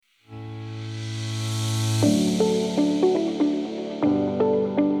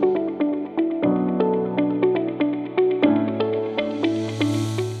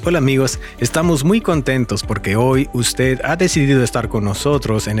Hola amigos, estamos muy contentos porque hoy usted ha decidido estar con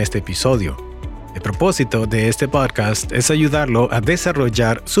nosotros en este episodio. El propósito de este podcast es ayudarlo a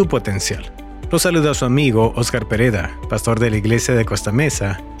desarrollar su potencial. Lo saluda su amigo Oscar Pereda, pastor de la iglesia de Costa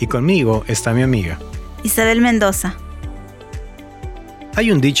Mesa, y conmigo está mi amiga Isabel Mendoza.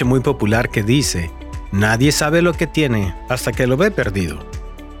 Hay un dicho muy popular que dice, nadie sabe lo que tiene hasta que lo ve perdido.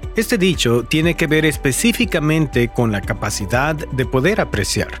 Este dicho tiene que ver específicamente con la capacidad de poder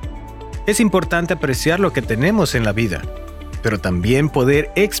apreciar. Es importante apreciar lo que tenemos en la vida, pero también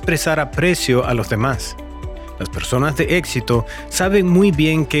poder expresar aprecio a los demás. Las personas de éxito saben muy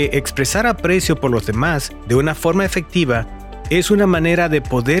bien que expresar aprecio por los demás de una forma efectiva es una manera de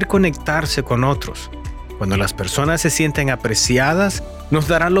poder conectarse con otros. Cuando las personas se sienten apreciadas, nos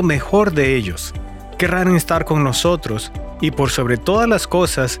darán lo mejor de ellos. Querrán estar con nosotros y por sobre todas las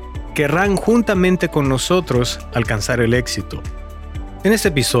cosas, querrán juntamente con nosotros alcanzar el éxito. En este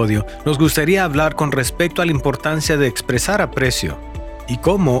episodio, nos gustaría hablar con respecto a la importancia de expresar aprecio y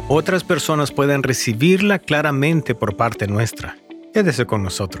cómo otras personas pueden recibirla claramente por parte nuestra. Quédese con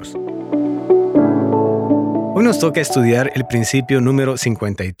nosotros. Hoy nos toca estudiar el principio número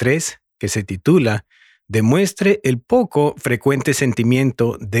 53, que se titula Demuestre el poco frecuente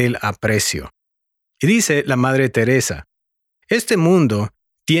sentimiento del aprecio. Y dice la Madre Teresa, este mundo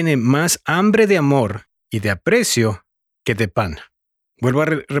tiene más hambre de amor y de aprecio que de pan. Vuelvo a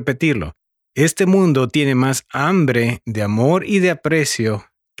repetirlo. Este mundo tiene más hambre de amor y de aprecio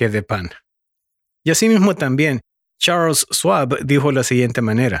que de pan. Y asimismo también, Charles Schwab dijo de la siguiente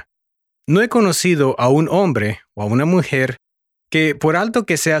manera, no he conocido a un hombre o a una mujer que, por alto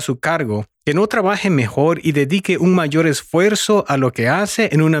que sea su cargo, que no trabaje mejor y dedique un mayor esfuerzo a lo que hace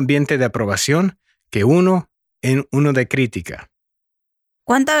en un ambiente de aprobación que uno en uno de crítica.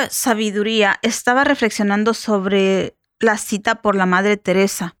 ¿Cuánta sabiduría? Estaba reflexionando sobre la cita por la Madre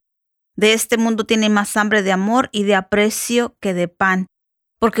Teresa. De este mundo tiene más hambre de amor y de aprecio que de pan.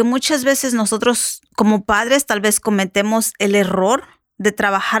 Porque muchas veces nosotros como padres tal vez cometemos el error de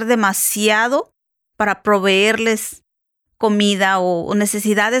trabajar demasiado para proveerles comida o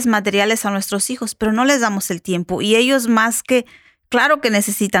necesidades materiales a nuestros hijos, pero no les damos el tiempo. Y ellos claro que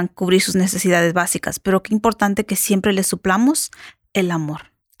necesitan cubrir sus necesidades básicas, pero qué importante que siempre les suplamos el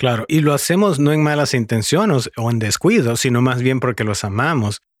amor. Claro, y lo hacemos no en malas intenciones o en descuido, sino más bien porque los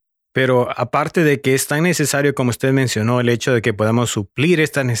amamos. Pero aparte de que es tan necesario, como usted mencionó, el hecho de que podamos suplir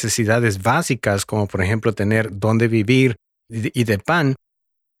estas necesidades básicas, como por ejemplo tener dónde vivir y de pan,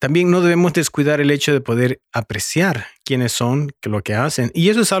 también no debemos descuidar el hecho de poder apreciar quiénes son, lo que hacen. Y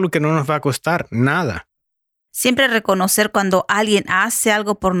eso es algo que no nos va a costar nada. Siempre reconocer cuando alguien hace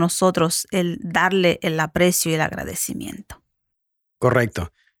algo por nosotros, el darle el aprecio y el agradecimiento.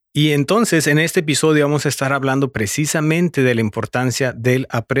 Correcto. Y entonces en este episodio vamos a estar hablando precisamente de la importancia del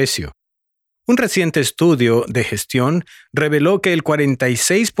aprecio. Un reciente estudio de gestión reveló que el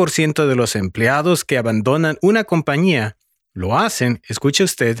 46% de los empleados que abandonan una compañía lo hacen, escuche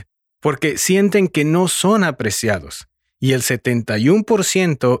usted, porque sienten que no son apreciados. Y el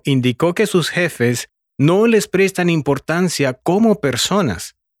 71% indicó que sus jefes no les prestan importancia como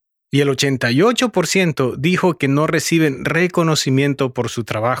personas. Y el 88% dijo que no reciben reconocimiento por su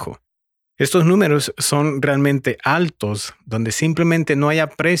trabajo. Estos números son realmente altos, donde simplemente no hay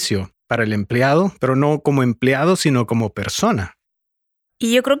aprecio para el empleado, pero no como empleado, sino como persona.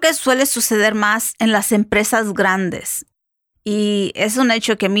 Y yo creo que suele suceder más en las empresas grandes. Y es un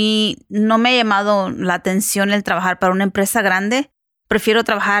hecho que a mí no me ha llamado la atención el trabajar para una empresa grande. Prefiero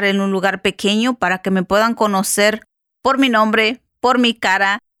trabajar en un lugar pequeño para que me puedan conocer por mi nombre, por mi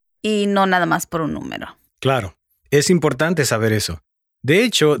cara y no nada más por un número. Claro, es importante saber eso. De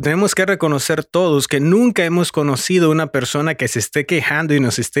hecho, tenemos que reconocer todos que nunca hemos conocido una persona que se esté quejando y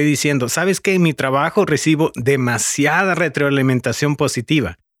nos esté diciendo, ¿sabes qué? En mi trabajo recibo demasiada retroalimentación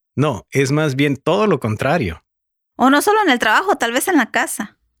positiva. No, es más bien todo lo contrario. O no solo en el trabajo, tal vez en la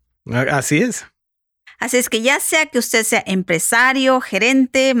casa. Así es. Así es que ya sea que usted sea empresario,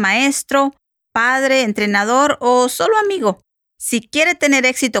 gerente, maestro, padre, entrenador o solo amigo, si quiere tener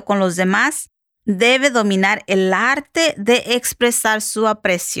éxito con los demás, debe dominar el arte de expresar su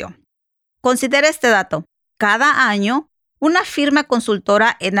aprecio. Considera este dato. Cada año, una firma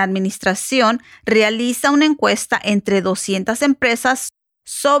consultora en administración realiza una encuesta entre 200 empresas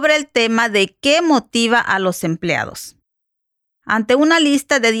sobre el tema de qué motiva a los empleados. Ante una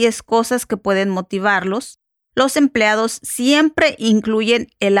lista de 10 cosas que pueden motivarlos, los empleados siempre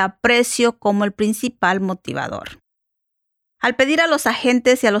incluyen el aprecio como el principal motivador. Al pedir a los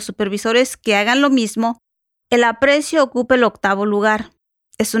agentes y a los supervisores que hagan lo mismo, el aprecio ocupa el 8º lugar.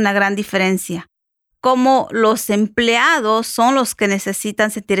 Es una gran diferencia. cómo los empleados son los que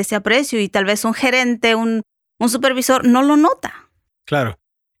necesitan sentir ese aprecio y tal vez un gerente, un supervisor no lo nota. Claro.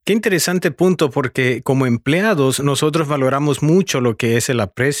 Qué interesante punto porque como empleados nosotros valoramos mucho lo que es el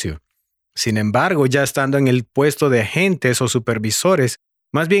aprecio. Sin embargo, ya estando en el puesto de agentes o supervisores,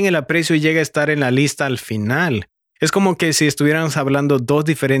 más bien el aprecio llega a estar en la lista al final. Es como que si estuviéramos hablando dos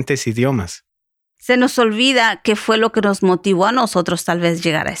diferentes idiomas. Se nos olvida qué fue lo que nos motivó a nosotros tal vez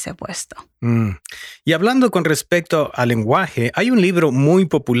llegar a ese puesto. Y hablando con respecto al lenguaje, hay un libro muy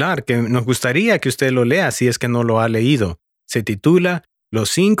popular que nos gustaría que usted lo lea si es que no lo ha leído. Se titula Los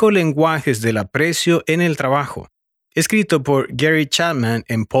 5 lenguajes del aprecio en el trabajo, escrito por Gary Chapman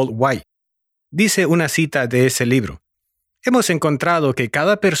y Paul White. Dice una cita de ese libro. Hemos encontrado que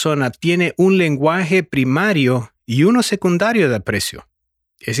cada persona tiene un lenguaje primario y uno secundario de aprecio.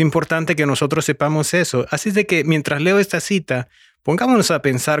 Es importante que nosotros sepamos eso, así de que mientras leo esta cita, pongámonos a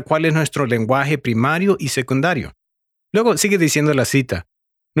pensar cuál es nuestro lenguaje primario y secundario. Luego sigue diciendo la cita.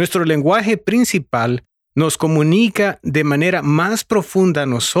 Nuestro lenguaje principal nos comunica de manera más profunda a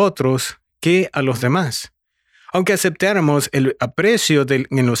nosotros que a los demás. Aunque aceptáramos el aprecio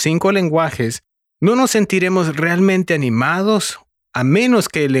en los 5 lenguajes, no nos sentiremos realmente animados a menos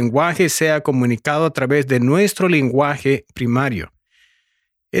que el lenguaje sea comunicado a través de nuestro lenguaje primario.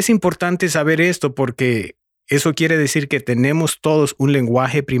 Es importante saber esto porque eso quiere decir que tenemos todos un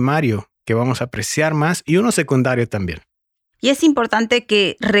lenguaje primario que vamos a apreciar más y uno secundario también. Y es importante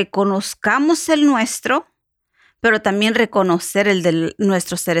que reconozcamos el nuestro, pero también reconocer el de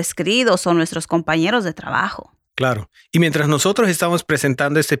nuestros seres queridos o nuestros compañeros de trabajo. Claro. Y mientras nosotros estamos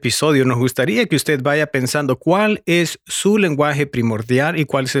presentando este episodio, nos gustaría que usted vaya pensando cuál es su lenguaje primordial y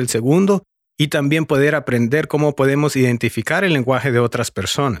cuál es el segundo, y también poder aprender cómo podemos identificar el lenguaje de otras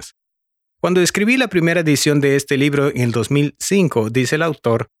personas. Cuando escribí la primera edición de este libro en el 2005, dice el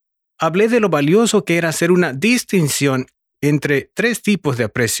autor, hablé de lo valioso que era hacer una distinción entre 3 tipos de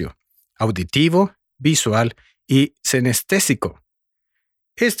aprecio: auditivo, visual y senestésico.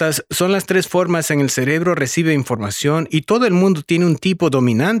 Estas son las 3 formas en el cerebro recibe información y todo el mundo tiene un tipo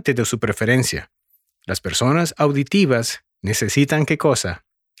dominante de su preferencia. Las personas auditivas necesitan ¿qué cosa?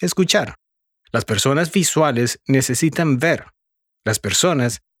 Escuchar. Las personas visuales necesitan ver. Las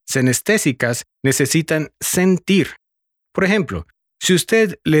personas senestésicas necesitan sentir. Por ejemplo, si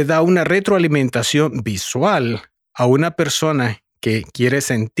usted le da una retroalimentación visual a una persona que quiere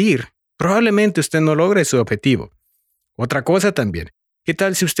sentir, probablemente usted no logre su objetivo. Otra cosa también. ¿Qué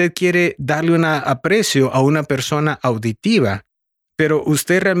tal si usted quiere darle un aprecio a una persona auditiva, pero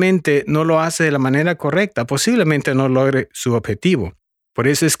usted realmente no lo hace de la manera correcta? Posiblemente no logre su objetivo. Por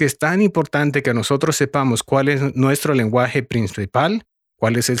eso es que es tan importante que nosotros sepamos cuál es nuestro lenguaje principal,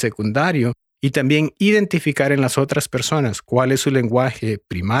 cuál es el secundario, y también identificar en las otras personas cuál es su lenguaje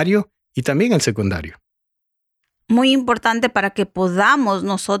primario y también el secundario. Muy importante para que podamos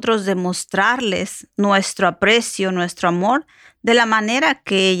nosotros demostrarles nuestro aprecio, nuestro amor, de la manera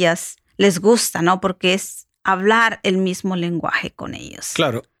que ellas les gusta, ¿no? Porque es hablar el mismo lenguaje con ellos.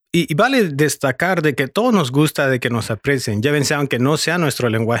 Claro. Y vale destacar de que todos nos gusta de que nos aprecien, ya bien sea aunque no sea nuestro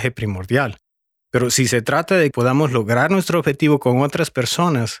lenguaje primordial. Pero si se trata de que podamos lograr nuestro objetivo con otras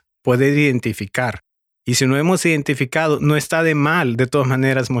personas, poder identificar. Y si no hemos identificado, no está de mal de todas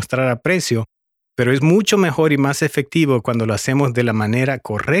maneras mostrar aprecio, pero es mucho mejor y más efectivo cuando lo hacemos de la manera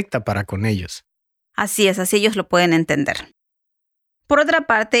correcta para con ellos. Así es, así ellos lo pueden entender. Por otra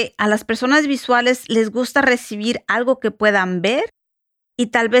parte, a las personas visuales les gusta recibir algo que puedan ver y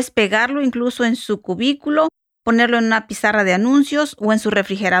tal vez pegarlo incluso en su cubículo, ponerlo en una pizarra de anuncios o en su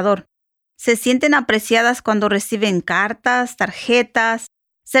refrigerador. Se sienten apreciadas cuando reciben cartas, tarjetas,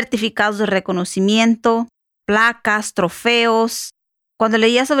 certificados de reconocimiento, placas, trofeos. Cuando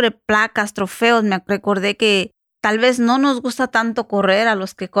leía sobre placas, trofeos, me recordé que tal vez no nos gusta tanto correr a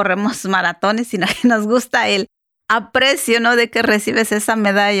los que corremos maratones, sino que nos gusta el aprecio, ¿no? De que recibes esa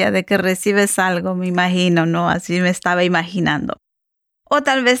medalla, de que recibes algo, me imagino, ¿no? Así me estaba imaginando. O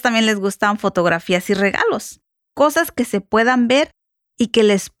tal vez también les gustan fotografías y regalos, cosas que se puedan ver y que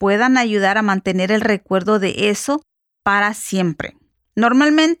les puedan ayudar a mantener el recuerdo de eso para siempre.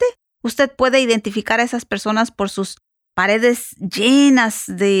 Normalmente, usted puede identificar a esas personas por sus paredes llenas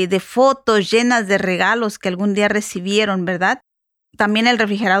de fotos, llenas de regalos que algún día recibieron, ¿verdad? También el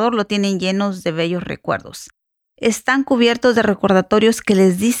refrigerador lo tienen llenos de bellos recuerdos. Están cubiertos de recordatorios que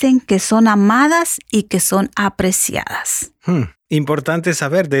les dicen que son amadas y que son apreciadas. Importante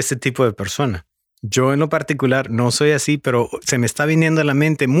saber de este tipo de persona. Yo en lo particular no soy así, pero se me está viniendo a la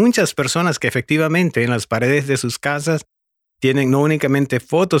mente muchas personas que efectivamente en las paredes de sus casas tienen no únicamente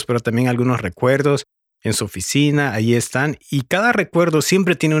fotos, pero también algunos recuerdos. En su oficina, ahí están, y cada recuerdo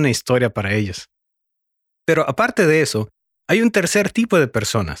siempre tiene una historia para ellos. Pero aparte de eso, hay un tercer tipo de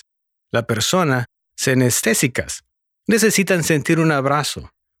personas. La persona senestésicas. Necesitan sentir un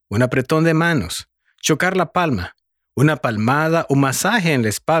abrazo, un apretón de manos, chocar la palma, una palmada o masaje en la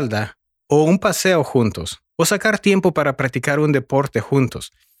espalda, o un paseo juntos, o sacar tiempo para practicar un deporte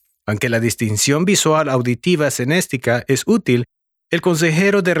juntos. Aunque la distinción visual auditiva senéstica es útil, el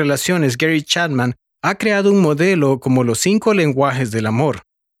consejero de relaciones Gary Chapman ha creado un modelo como los 5 lenguajes del amor,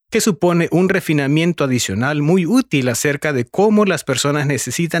 que supone un refinamiento adicional muy útil acerca de cómo las personas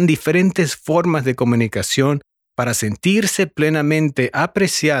necesitan diferentes formas de comunicación para sentirse plenamente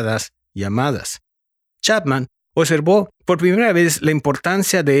apreciadas y amadas. Chapman observó por primera vez la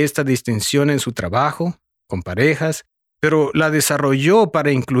importancia de esta distinción en su trabajo, con parejas, pero la desarrolló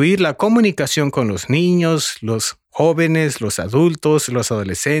para incluir la comunicación con los niños, los jóvenes, los adultos, los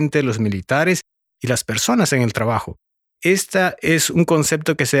adolescentes, los militares y las personas en el trabajo. Este es un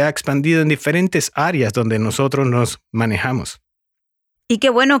concepto que se ha expandido en diferentes áreas donde nosotros nos manejamos. Y qué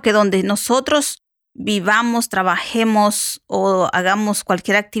bueno que donde nosotros vivamos, trabajemos o hagamos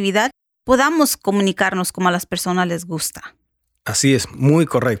cualquier actividad, podamos comunicarnos como a las personas les gusta. Así es, muy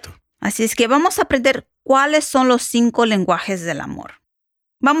correcto. Así es que vamos a aprender cuáles son los 5 lenguajes del amor.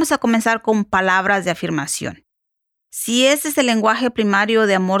 Vamos a comenzar con palabras de afirmación. Si ese es el lenguaje primario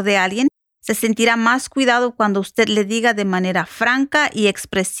de amor de alguien, se sentirá más cuidado cuando usted le diga de manera franca y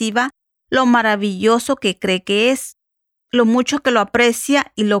expresiva lo maravilloso que cree que es, lo mucho que lo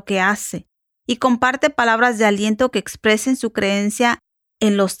aprecia y lo que hace, y comparte palabras de aliento que expresen su creencia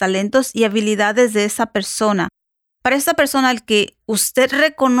en los talentos y habilidades de esa persona. Para esa persona, al que usted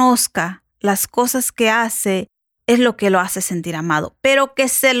reconozca las cosas que hace, es lo que lo hace sentir amado, pero que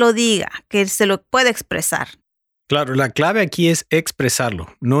se lo diga, que se lo pueda expresar. Claro, la clave aquí es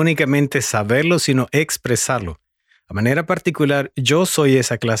expresarlo, no únicamente saberlo, sino expresarlo. De manera particular, yo soy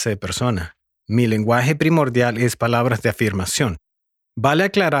esa clase de persona. Mi lenguaje primordial es palabras de afirmación. Vale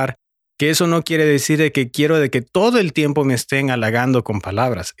aclarar que eso no quiere decir de que quiero de que todo el tiempo me estén halagando con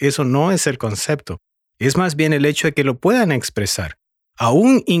palabras. Eso no es el concepto. Es más bien el hecho de que lo puedan expresar.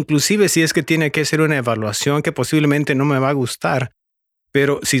 Aún inclusive si es que tiene que ser una evaluación que posiblemente no me va a gustar,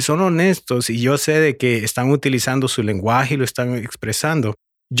 pero si son honestos y yo sé de que están utilizando su lenguaje y lo están expresando,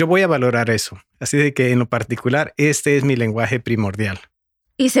 yo voy a valorar eso. Así de que en lo particular, este es mi lenguaje primordial.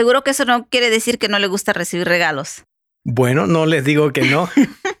 Y seguro que eso no quiere decir que no le gusta recibir regalos. Bueno, no les digo que no.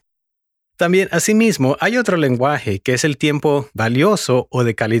 También, asimismo, hay otro lenguaje que es el tiempo valioso o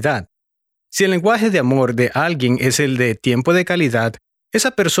de calidad. Si el lenguaje de amor de alguien es el de tiempo de calidad, esa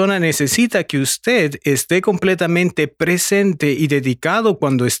persona necesita que usted esté completamente presente y dedicado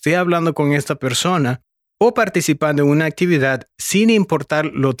cuando esté hablando con esta persona o participando en una actividad sin importar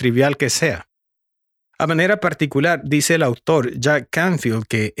lo trivial que sea. A manera particular, dice el autor Jack Canfield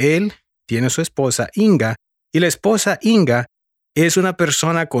que él tiene su esposa Inga y la esposa Inga es una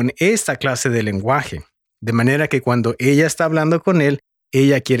persona con esta clase de lenguaje, de manera que cuando ella está hablando con él,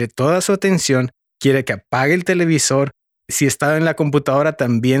 ella quiere toda su atención, quiere que apague el televisor. Si está en la computadora,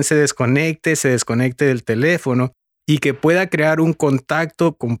 también se desconecte del teléfono y que pueda crear un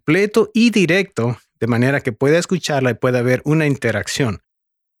contacto completo y directo de manera que pueda escucharla y pueda haber una interacción.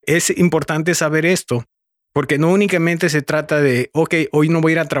 Es importante saber esto porque no únicamente se trata de, ok, hoy no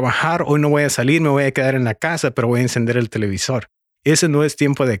voy a ir a trabajar, hoy no voy a salir, me voy a quedar en la casa, pero voy a encender el televisor. Ese no es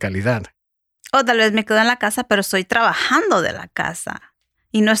tiempo de calidad. O tal vez me quedo en la casa, pero estoy trabajando de la casa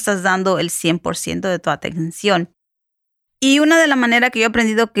y no estás dando el 100% de tu atención. Y una de las maneras que yo he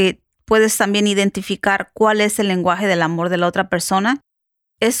aprendido que puedes también identificar cuál es el lenguaje del amor de la otra persona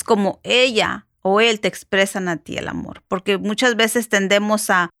es como ella o él te expresan a ti el amor. Porque muchas veces tendemos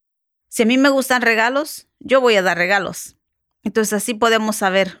a, si a mí me gustan regalos, yo voy a dar regalos. Entonces así podemos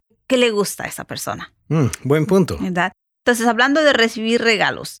saber qué le gusta a esa persona. Buen punto. ¿Verdad? Entonces, hablando de recibir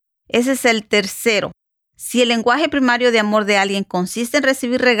regalos, ese es el tercero. Si el lenguaje primario de amor de alguien consiste en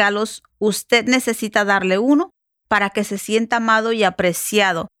recibir regalos, usted necesita darle uno para que se sienta amado y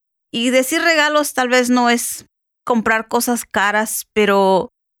apreciado. Y decir regalos tal vez no es comprar cosas caras, pero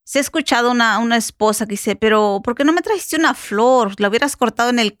se ha escuchado una esposa que dice, pero ¿por qué no me trajiste una flor? La hubieras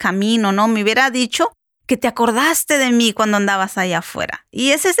cortado en el camino, ¿no? Me hubiera dicho que te acordaste de mí cuando andabas allá afuera. Y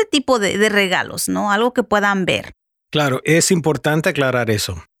es ese tipo de regalos, ¿no? Algo que puedan ver. Claro, es importante aclarar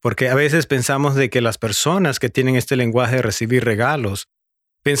eso, porque a veces pensamos de que las personas que tienen este lenguaje de recibir regalos,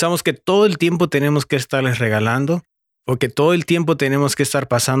 pensamos que todo el tiempo tenemos que estarles regalando o que todo el tiempo tenemos que estar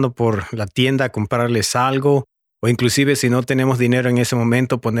pasando por la tienda a comprarles algo o inclusive si no tenemos dinero en ese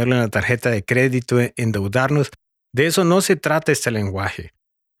momento ponerlo en la tarjeta de crédito, endeudarnos. De eso no se trata este lenguaje.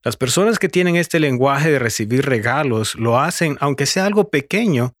 Las personas que tienen este lenguaje de recibir regalos lo hacen, aunque sea algo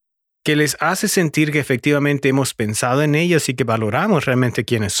pequeño, que les hace sentir que efectivamente hemos pensado en ellos y que valoramos realmente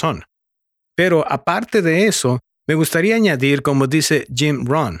quiénes son. Pero aparte de eso, me gustaría añadir, como dice Jim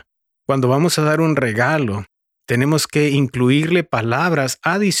Rohn, cuando vamos a dar un regalo, tenemos que incluirle palabras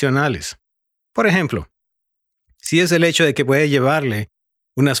adicionales. Por ejemplo, si es el hecho de que voy a llevarle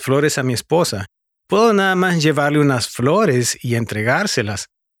unas flores a mi esposa, puedo nada más llevarle unas flores y entregárselas,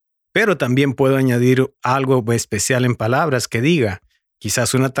 pero también puedo añadir algo especial en palabras que diga,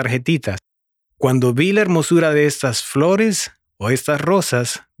 quizás una tarjetita. Cuando vi la hermosura de estas flores o estas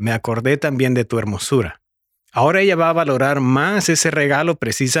rosas, me acordé también de tu hermosura. Ahora ella va a valorar más ese regalo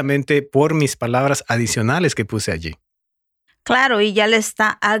precisamente por mis palabras adicionales que puse allí. Claro, y ya le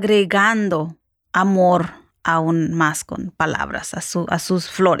está agregando amor aún más con palabras a sus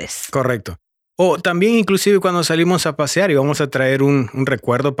flores. Correcto. O también inclusive cuando salimos a pasear y vamos a traer un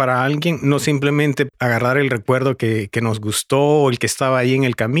recuerdo para alguien, no simplemente agarrar el recuerdo que nos gustó o el que estaba ahí en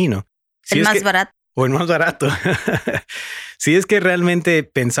el camino. El más barato. O el más barato. Si es que realmente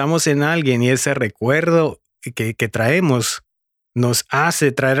pensamos en alguien y ese recuerdo que traemos nos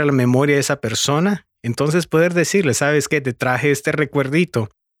hace traer a la memoria a esa persona, entonces poder decirle, ¿sabes qué? Te traje este recuerdito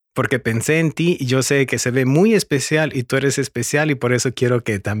porque pensé en ti y yo sé que se ve muy especial y tú eres especial y por eso quiero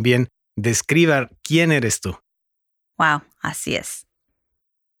que también describa quién eres tú. Wow, así es.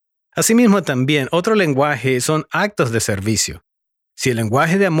 Asimismo también, otro lenguaje son actos de servicio. Si el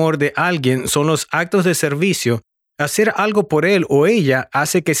lenguaje de amor de alguien son los actos de servicio, hacer algo por él o ella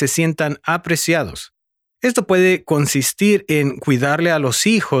hace que se sientan apreciados. Esto puede consistir en cuidarle a los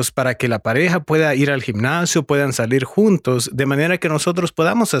hijos para que la pareja pueda ir al gimnasio, puedan salir juntos, de manera que nosotros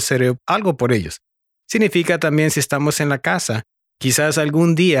podamos hacer algo por ellos. Significa también si estamos en la casa, quizás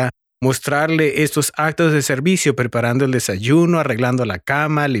algún día mostrarle estos actos de servicio, preparando el desayuno, arreglando la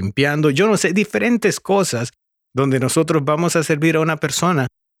cama, limpiando, yo no sé, diferentes cosas donde nosotros vamos a servir a una persona,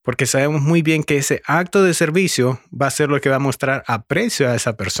 porque sabemos muy bien que ese acto de servicio va a ser lo que va a mostrar aprecio a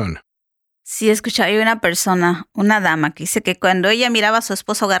esa persona. Sí, escuché a una persona, una dama, que dice que cuando ella miraba a su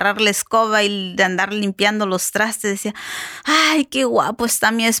esposo agarrar la escoba y de andar limpiando los trastes, decía, ¡ay, qué guapo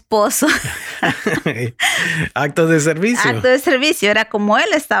está mi esposo! Acto de servicio. Acto de servicio, era como él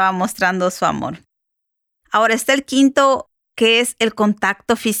estaba mostrando su amor. Ahora está el quinto, que es el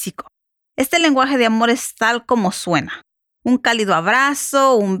contacto físico. Este lenguaje de amor es tal como suena. Un cálido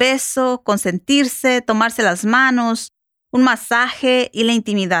abrazo, un beso, consentirse, tomarse las manos, un masaje y la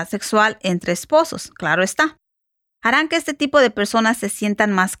intimidad sexual entre esposos, claro está. Harán que este tipo de personas se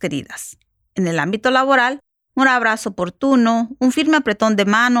sientan más queridas. En el ámbito laboral, un abrazo oportuno, un firme apretón de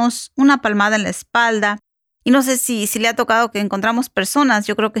manos, una palmada en la espalda. Y no sé si le ha tocado que encontramos personas,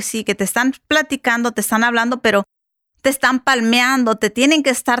 yo creo que sí, que te están platicando, te están hablando, pero te están palmeando, te tienen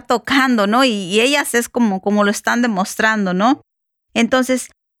que estar tocando, ¿no? Y ellas es como lo están demostrando, ¿no? Entonces,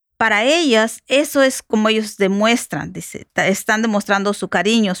 para ellas, eso es como ellos demuestran, dice, están demostrando su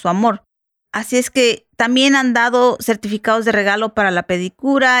cariño, su amor. Así es que también han dado certificados de regalo para la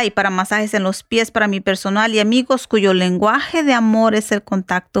pedicura y para masajes en los pies para mi personal y amigos cuyo lenguaje de amor es el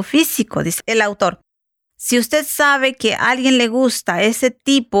contacto físico, dice el autor. Si usted sabe que a alguien le gusta ese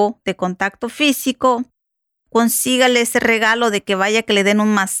tipo de contacto físico, consígale ese regalo de que vaya, que le den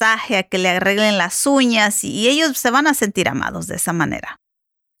un masaje, a que le arreglen las uñas y ellos se van a sentir amados de esa manera.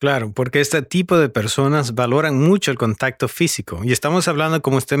 Claro, porque este tipo de personas valoran mucho el contacto físico y estamos hablando,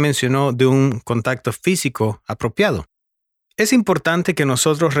 como usted mencionó, de un contacto físico apropiado. Es importante que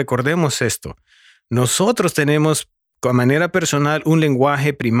nosotros recordemos esto. Nosotros tenemos, de manera personal, un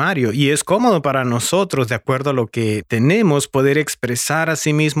lenguaje primario y es cómodo para nosotros, de acuerdo a lo que tenemos, poder expresar a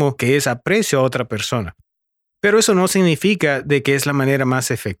sí mismo que es aprecio a otra persona. Pero eso no significa de que es la manera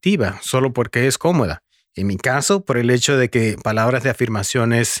más efectiva, solo porque es cómoda. En mi caso, por el hecho de que palabras de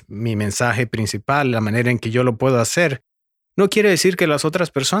afirmación es mi mensaje principal, la manera en que yo lo puedo hacer, no quiere decir que las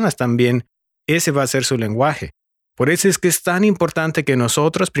otras personas también, ese va a ser su lenguaje. Por eso es que es tan importante que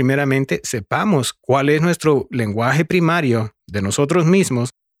nosotros primeramente sepamos cuál es nuestro lenguaje primario de nosotros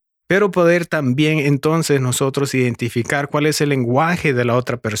mismos, pero poder también entonces nosotros identificar cuál es el lenguaje de la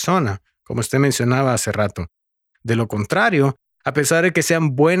otra persona, como usted mencionaba hace rato. De lo contrario, a pesar de que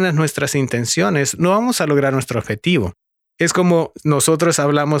sean buenas nuestras intenciones, no vamos a lograr nuestro objetivo. Es como nosotros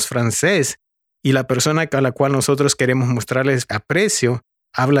hablamos francés y la persona a la cual nosotros queremos mostrarles aprecio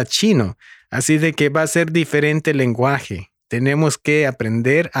habla chino. Así de que va a ser diferente el lenguaje. Tenemos que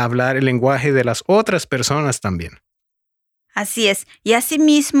aprender a hablar el lenguaje de las otras personas también. Así es. Y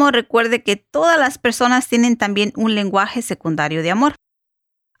asimismo, recuerde que todas las personas tienen también un lenguaje secundario de amor.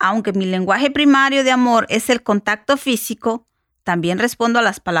 Aunque mi lenguaje primario de amor es el contacto físico, también respondo a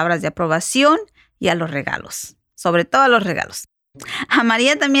las palabras de aprobación y a los regalos, sobre todo a los regalos. A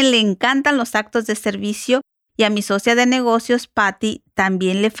María también le encantan los actos de servicio y a mi socia de negocios, Patty,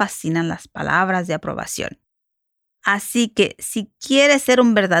 también le fascinan las palabras de aprobación. Así que si quiere ser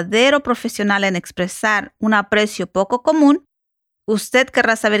un verdadero profesional en expresar un aprecio poco común, usted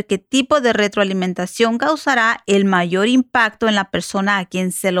querrá saber qué tipo de retroalimentación causará el mayor impacto en la persona a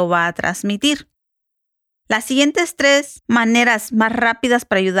quien se lo va a transmitir. Las siguientes 3 maneras más rápidas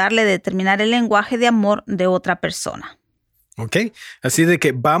para ayudarle a determinar el lenguaje de amor de otra persona. ¿Ok? Así de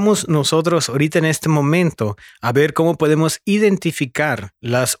que vamos nosotros ahorita en este momento a ver cómo podemos identificar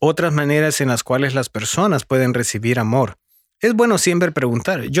las otras maneras en las cuales las personas pueden recibir amor. Es bueno siempre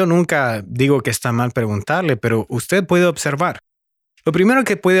preguntar. Yo nunca digo que está mal preguntarle, pero usted puede observar. Lo primero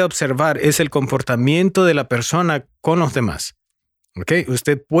que puede observar es el comportamiento de la persona con los demás. ¿Ok?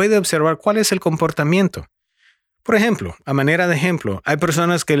 Usted puede observar cuál es el comportamiento. Por ejemplo, a manera de ejemplo, hay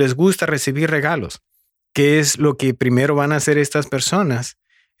personas que les gusta recibir regalos. ¿Qué es lo que primero van a hacer estas personas?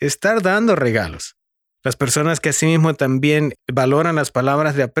 Estar dando regalos. Las personas que asimismo también valoran las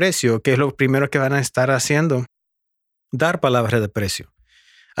palabras de aprecio, ¿qué es lo primero que van a estar haciendo? Dar palabras de aprecio.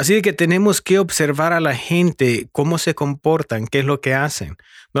 Así que tenemos que observar a la gente, cómo se comportan, qué es lo que hacen.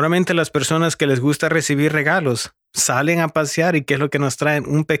 Normalmente las personas que les gusta recibir regalos salen a pasear y qué es lo que nos traen,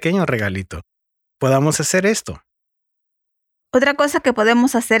 un pequeño regalito. Podamos hacer esto. Otra cosa que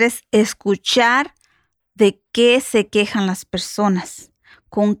podemos hacer es escuchar de qué se quejan las personas,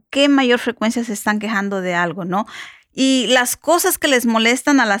 con qué mayor frecuencia se están quejando de algo, ¿no? Y las cosas que les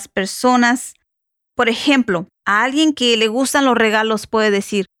molestan a las personas, por ejemplo, a alguien que le gustan los regalos puede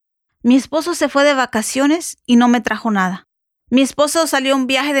decir, mi esposo se fue de vacaciones y no me trajo nada. Mi esposo salió a un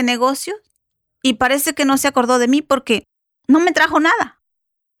viaje de negocios y parece que no se acordó de mí porque no me trajo nada.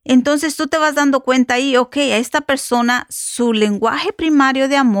 Entonces tú te vas dando cuenta ahí, ok, a esta persona su lenguaje primario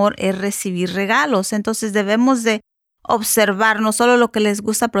de amor es recibir regalos. Entonces debemos de observar no solo lo que les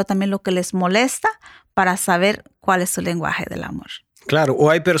gusta, pero también lo que les molesta para saber cuál es su lenguaje del amor. Claro,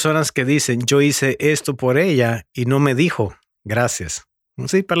 o hay personas que dicen, yo hice esto por ella y no me dijo, gracias.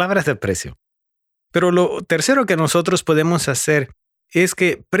 Sí, palabras de aprecio. Pero lo tercero que nosotros podemos hacer es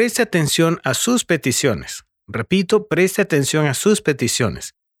que preste atención a sus peticiones. Repito, preste atención a sus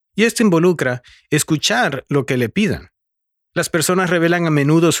peticiones. Y esto involucra escuchar lo que le pidan. Las personas revelan a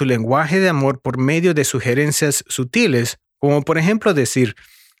menudo su lenguaje de amor por medio de sugerencias sutiles, como por ejemplo decir,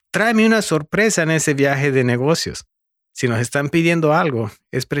 tráeme una sorpresa en ese viaje de negocios. Si nos están pidiendo algo,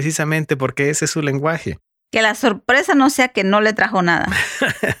 es precisamente porque ese es su lenguaje. Que la sorpresa no sea que no le trajo nada.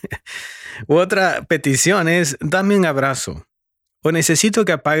 Otra petición es, dame un abrazo. O necesito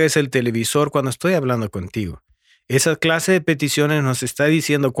que apagues el televisor cuando estoy hablando contigo. Esa clase de peticiones nos está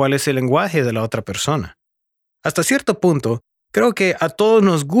diciendo cuál es el lenguaje de la otra persona. Hasta cierto punto, creo que a todos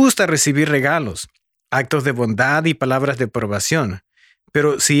nos gusta recibir regalos, actos de bondad y palabras de aprobación.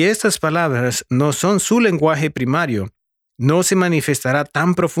 Pero si estas palabras no son su lenguaje primario, no se manifestará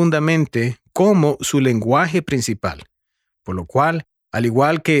tan profundamente como su lenguaje principal. Por lo cual, al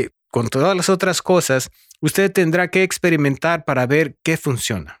igual que con todas las otras cosas, usted tendrá que experimentar para ver qué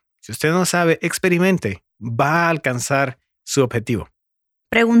funciona. Si usted no sabe, experimente. Va a alcanzar su objetivo.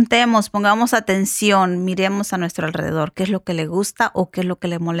 Preguntemos, pongamos atención, miremos a nuestro alrededor, qué es lo que le gusta o qué es lo que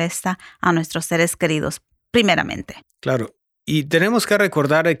le molesta a nuestros seres queridos, primeramente. Claro, y tenemos que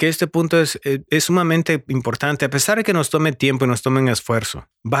recordar que este punto es sumamente importante, a pesar de que nos tome tiempo y nos tome un esfuerzo.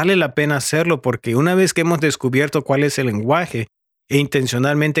 Vale la pena hacerlo porque una vez que hemos descubierto cuál es el lenguaje e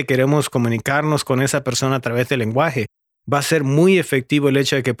intencionalmente queremos comunicarnos con esa persona a través del lenguaje, va a ser muy efectivo el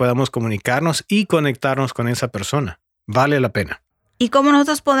hecho de que podamos comunicarnos y conectarnos con esa persona. Vale la pena. Y cómo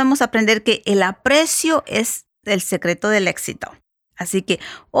nosotros podemos aprender que el aprecio es el secreto del éxito. Así que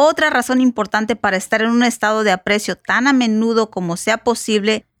otra razón importante para estar en un estado de aprecio tan a menudo como sea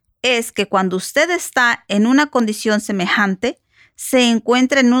posible es que cuando usted está en una condición semejante, se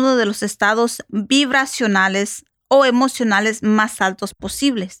encuentra en uno de los estados vibracionales o emocionales más altos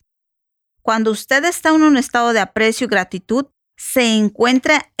posibles. Cuando usted está en un estado de aprecio y gratitud, se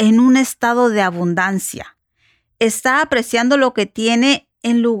encuentra en un estado de abundancia. Está apreciando lo que tiene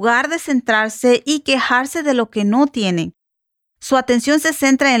en lugar de centrarse y quejarse de lo que no tiene. Su atención se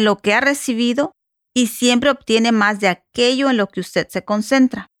centra en lo que ha recibido y siempre obtiene más de aquello en lo que usted se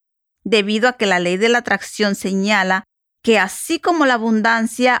concentra. Debido a que la ley de la atracción señala que así como la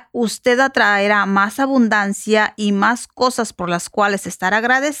abundancia, usted atraerá más abundancia y más cosas por las cuales estar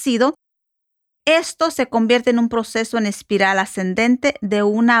agradecido. Esto se convierte en un proceso en espiral ascendente de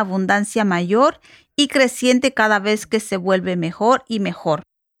una abundancia mayor y creciente cada vez que se vuelve mejor y mejor.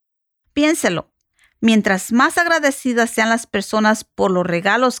 Piénselo, mientras más agradecidas sean las personas por los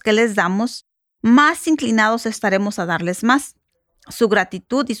regalos que les damos, más inclinados estaremos a darles más. Su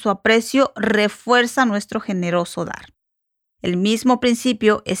gratitud y su aprecio refuerzan nuestro generoso dar. El mismo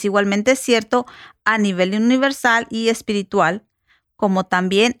principio es igualmente cierto a nivel universal y espiritual, como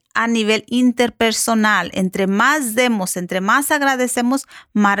también a nivel interpersonal. Entre más demos, entre más agradecemos,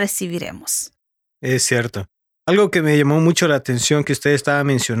 más recibiremos. Es cierto. Algo que me llamó mucho la atención que usted estaba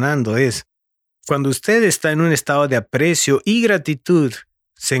mencionando es, cuando usted está en un estado de aprecio y gratitud,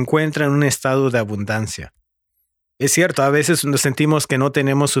 se encuentra en un estado de abundancia. Es cierto, a veces nos sentimos que no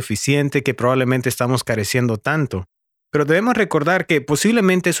tenemos suficiente, que probablemente estamos careciendo tanto, pero debemos recordar que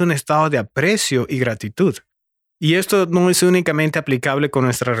posiblemente es un estado de aprecio y gratitud. Y esto no es únicamente aplicable con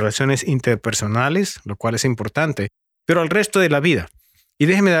nuestras relaciones interpersonales, lo cual es importante, pero al resto de la vida. Y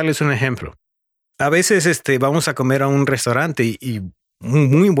déjenme darles un ejemplo. A veces vamos a comer a un restaurante y un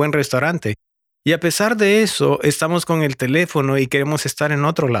muy buen restaurante. Y a pesar de eso, estamos con el teléfono y queremos estar en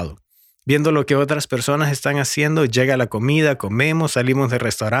otro lado. Viendo lo que otras personas están haciendo, llega la comida, comemos, salimos del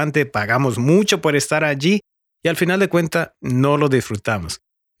restaurante, pagamos mucho por estar allí y al final de cuentas no lo disfrutamos.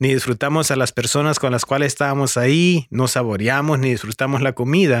 Ni disfrutamos a las personas con las cuales estábamos ahí, no saboreamos ni disfrutamos la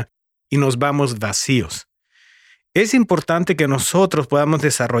comida y nos vamos vacíos. Es importante que nosotros podamos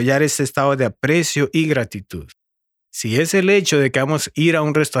desarrollar ese estado de aprecio y gratitud. Si es el hecho de que vamos a ir a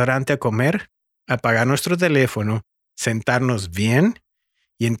un restaurante a comer, apagar nuestro teléfono, sentarnos bien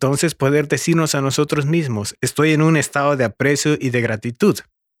y entonces poder decirnos a nosotros mismos, estoy en un estado de aprecio y de gratitud.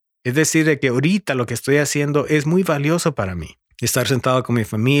 Es decir, de que ahorita lo que estoy haciendo es muy valioso para mí. Estar sentado con mi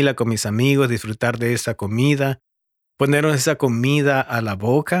familia, con mis amigos, disfrutar de esa comida, ponernos esa comida a la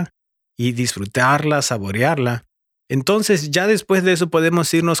boca y disfrutarla, saborearla. Entonces ya después de eso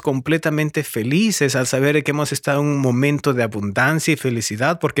podemos irnos completamente felices al saber que hemos estado en un momento de abundancia y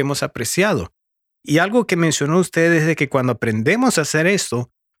felicidad porque hemos apreciado. Y algo que mencionó usted es de que cuando aprendemos a hacer esto,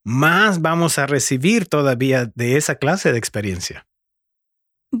 más vamos a recibir todavía de esa clase de experiencia.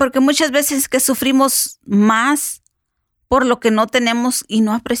 Porque muchas veces que sufrimos más por lo que no tenemos y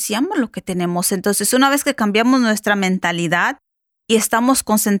no apreciamos lo que tenemos. Entonces, una vez que cambiamos nuestra mentalidad y estamos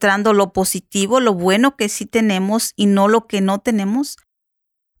concentrando lo positivo, lo bueno que sí tenemos y no lo que no tenemos,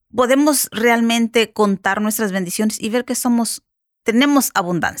 podemos realmente contar nuestras bendiciones y ver que tenemos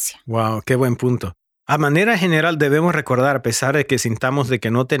abundancia. Wow, qué buen punto. A manera general debemos recordar, a pesar de que sintamos de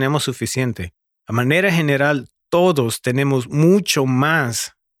que no tenemos suficiente, a manera general todos tenemos mucho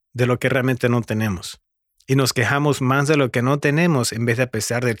más de lo que realmente no tenemos. Y nos quejamos más de lo que no tenemos en vez de a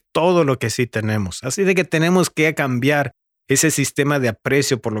pesar de todo lo que sí tenemos. Así de que tenemos que cambiar ese sistema de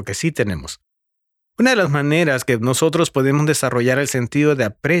aprecio por lo que sí tenemos. Una de las maneras que nosotros podemos desarrollar el sentido de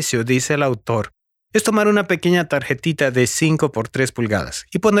aprecio, dice el autor, es tomar una pequeña tarjetita de 5 por 3 pulgadas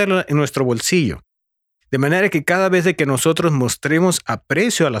y ponerla en nuestro bolsillo. De manera que cada vez de que nosotros mostremos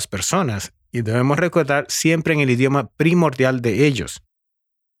aprecio a las personas, y debemos recordar siempre en el idioma primordial de ellos.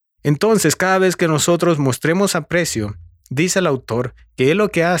 Entonces, cada vez que nosotros mostremos aprecio, dice el autor que él lo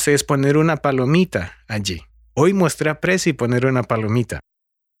que hace es poner una palomita allí. Hoy mostré aprecio y poner una palomita.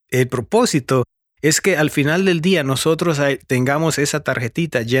 El propósito es que al final del día nosotros tengamos esa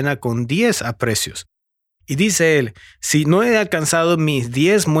tarjetita llena con 10 aprecios. Y dice él, si no he alcanzado mis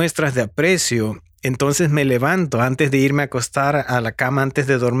 10 muestras de aprecio, entonces me levanto antes de irme a acostar a la cama, antes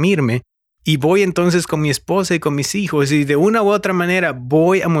de dormirme, y voy entonces con mi esposa y con mis hijos y de una u otra manera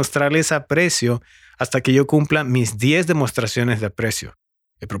voy a mostrarles aprecio hasta que yo cumpla mis 10 demostraciones de aprecio.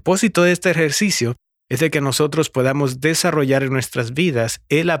 El propósito de este ejercicio es de que nosotros podamos desarrollar en nuestras vidas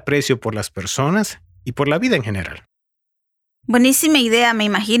el aprecio por las personas y por la vida en general. Buenísima idea. Me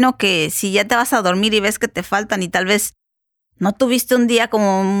imagino que si ya te vas a dormir y ves que te faltan y tal vez no tuviste un día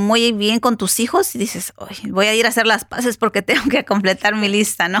como muy bien con tus hijos y dices, voy a ir a hacer las paces porque tengo que completar mi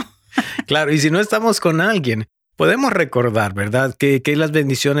lista, ¿no? Claro, y si no estamos con alguien, podemos recordar, ¿verdad?, que las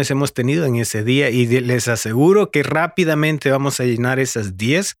bendiciones hemos tenido en ese día y les aseguro que rápidamente vamos a llenar esas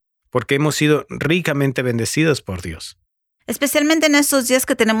 10 porque hemos sido ricamente bendecidos por Dios. Especialmente en estos días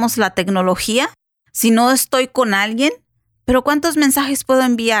que tenemos la tecnología, si no estoy con alguien, pero ¿cuántos mensajes puedo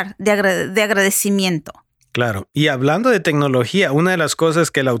enviar de agradecimiento? Claro, y hablando de tecnología, una de las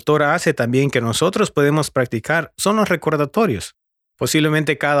cosas que el autor hace también que nosotros podemos practicar son los recordatorios.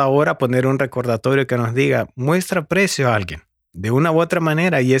 Posiblemente cada hora poner un recordatorio que nos diga, muestra aprecio a alguien, de una u otra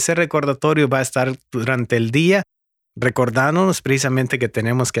manera, y ese recordatorio va a estar durante el día recordándonos precisamente que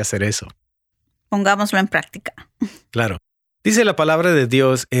tenemos que hacer eso. Pongámoslo en práctica. Claro. Dice la palabra de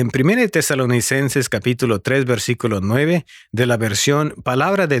Dios en 1 Tesalonicenses capítulo 3, versículo 9, de la versión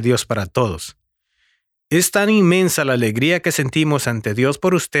Palabra de Dios para Todos. Es tan inmensa la alegría que sentimos ante Dios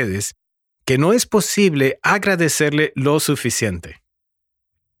por ustedes que no es posible agradecerle lo suficiente.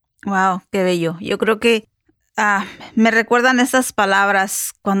 Wow, qué bello. Yo creo que Me recuerdan estas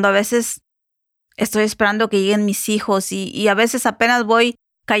palabras cuando a veces estoy esperando que lleguen mis hijos y a veces apenas voy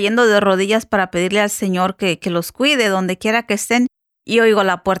cayendo de rodillas para pedirle al Señor que los cuide donde quiera que estén y oigo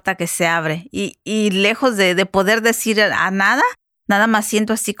la puerta que se abre y lejos de poder decir a nada más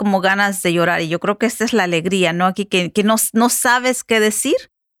siento así como ganas de llorar y yo creo que esta es la alegría, ¿no? Aquí que no sabes qué decir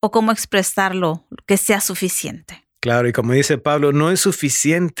o cómo expresarlo, que sea suficiente. Claro, y como dice Pablo, no es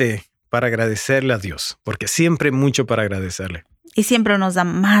suficiente para agradecerle a Dios, porque siempre hay mucho para agradecerle. Y siempre nos da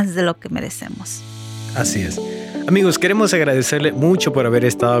más de lo que merecemos. Así es. Amigos, queremos agradecerle mucho por haber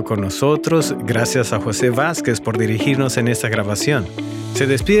estado con nosotros. Gracias a José Vázquez por dirigirnos en esta grabación. Se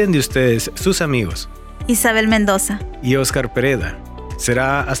despiden de ustedes sus amigos Isabel Mendoza y Oscar Pereda.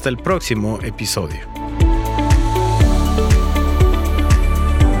 Será hasta el próximo episodio.